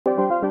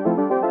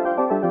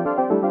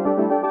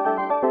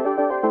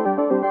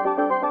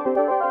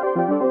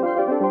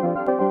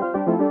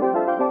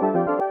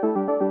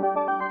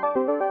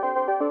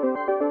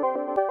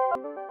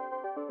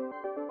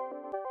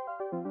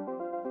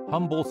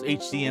Humboldt's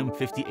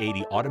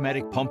HCM-5080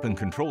 automatic pump and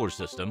controller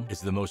system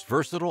is the most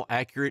versatile,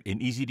 accurate,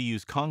 and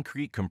easy-to-use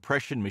concrete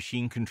compression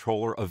machine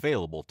controller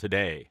available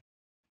today.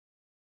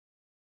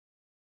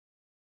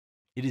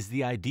 It is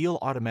the ideal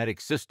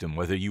automatic system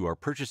whether you are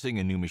purchasing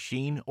a new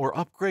machine or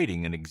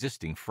upgrading an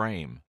existing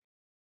frame.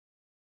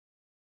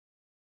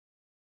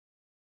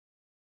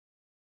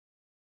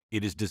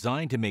 It is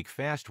designed to make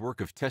fast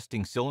work of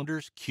testing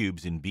cylinders,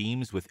 cubes, and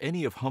beams with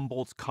any of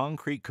Humboldt's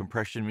concrete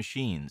compression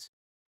machines.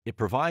 It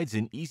provides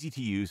an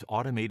easy-to-use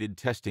automated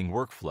testing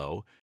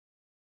workflow.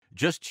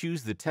 Just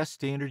choose the test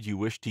standard you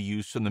wish to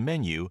use from the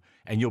menu,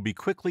 and you'll be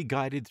quickly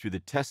guided through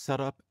the test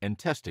setup and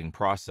testing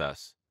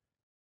process.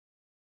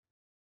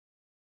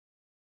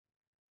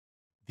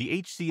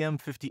 The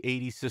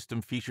HCM-5080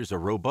 system features a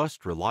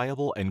robust,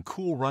 reliable, and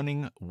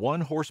cool-running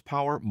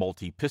 1-horsepower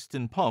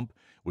multi-piston pump,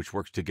 which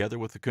works together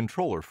with the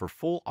controller for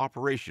full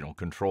operational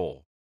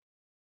control.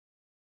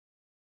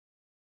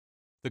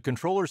 The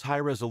controller's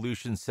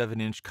high-resolution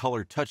 7-inch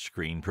color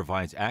touchscreen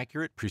provides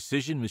accurate,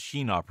 precision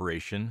machine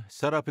operation,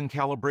 setup, and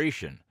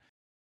calibration.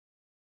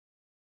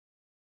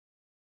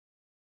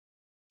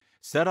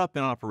 Setup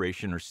and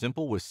operation are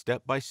simple with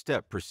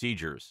step-by-step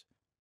procedures.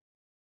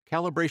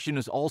 Calibration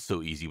is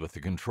also easy with the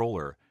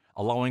controller,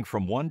 allowing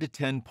from 1 to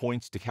 10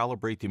 points to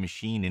calibrate the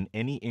machine in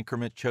any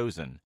increment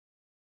chosen.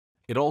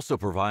 It also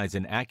provides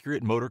an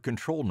accurate motor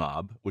control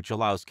knob, which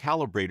allows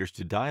calibrators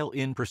to dial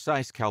in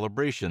precise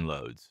calibration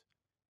loads.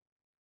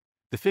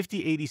 The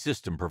 5080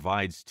 system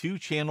provides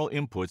 2-channel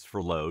inputs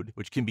for load,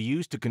 which can be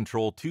used to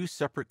control 2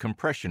 separate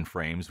compression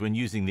frames when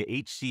using the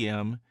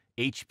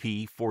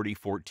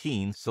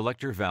HCM-5080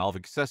 selector valve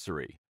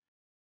accessory.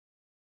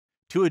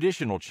 2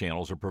 additional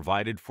channels are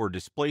provided for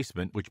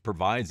displacement, which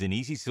provides an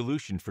easy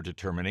solution for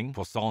determining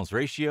Poisson's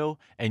ratio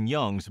and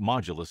Young's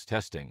modulus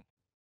testing.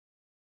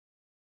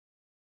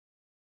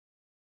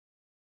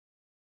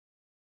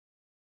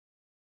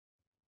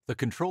 The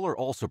controller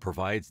also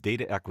provides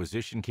data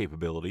acquisition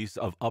capabilities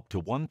of up to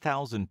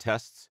 1,000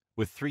 tests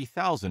with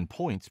 3,000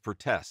 points per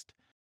test.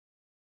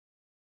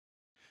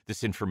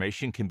 This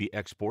information can be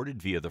exported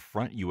via the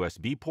front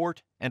USB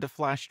port and a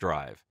flash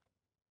drive.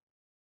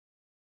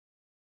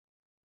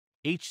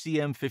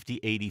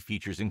 HCM-5080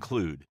 features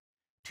include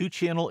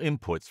 2-channel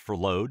inputs for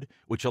load,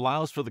 which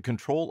allows for the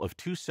control of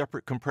 2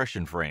 separate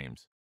compression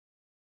frames.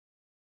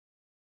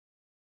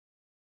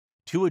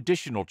 2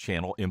 additional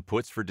channel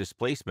inputs for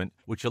displacement,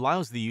 which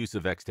allows the use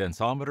of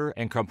extensometer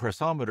and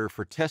compressometer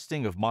for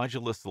testing of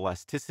modulus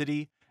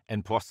elasticity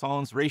and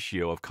Poisson's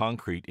ratio of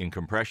concrete in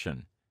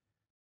compression.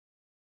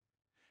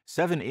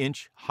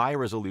 7-inch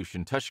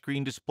high-resolution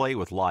touchscreen display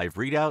with live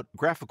readout,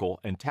 graphical,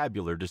 and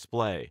tabular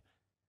display.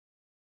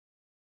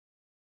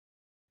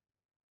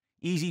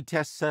 Easy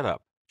test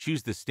setup.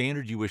 Choose the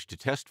standard you wish to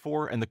test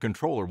for, and the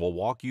controller will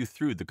walk you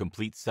through the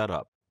complete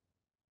setup.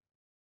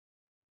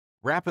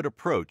 Rapid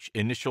approach,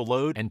 initial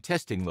load, and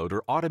testing load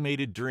are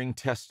automated during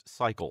test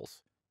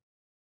cycles.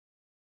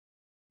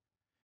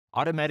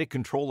 Automatic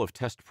control of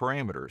test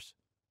parameters.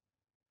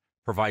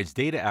 Provides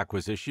data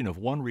acquisition of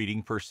 1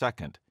 reading per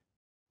second.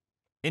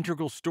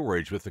 Integral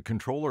storage with a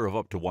controller of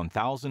up to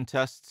 1,000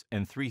 tests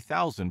and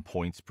 3,000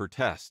 points per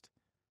test.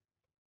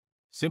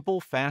 Simple,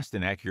 fast,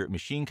 and accurate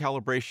machine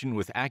calibration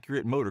with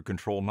accurate motor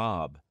control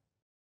knob.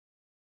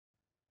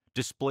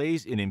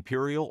 Displays in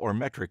imperial or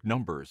metric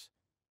numbers.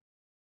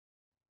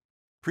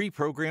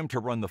 Pre-programmed to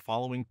run the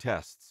following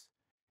tests: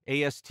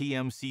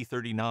 ASTM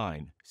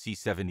C39,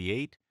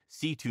 C78,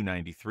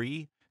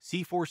 C293,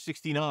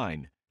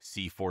 C469,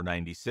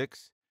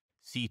 C496,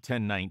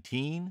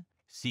 C1019,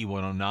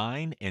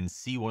 C109, and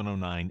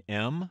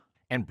C109M,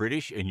 and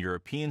British and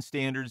European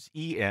standards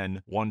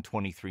EN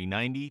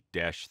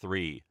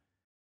 12390-3.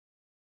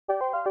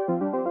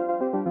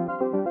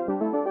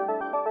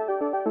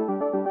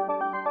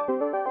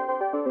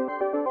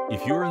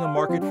 If you're in the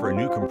market for a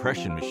new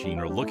compression machine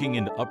or looking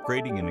into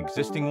upgrading an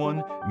existing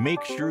one,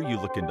 make sure you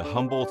look into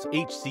Humboldt's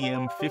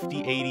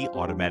HCM-5080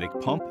 automatic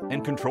pump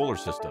and controller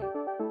system.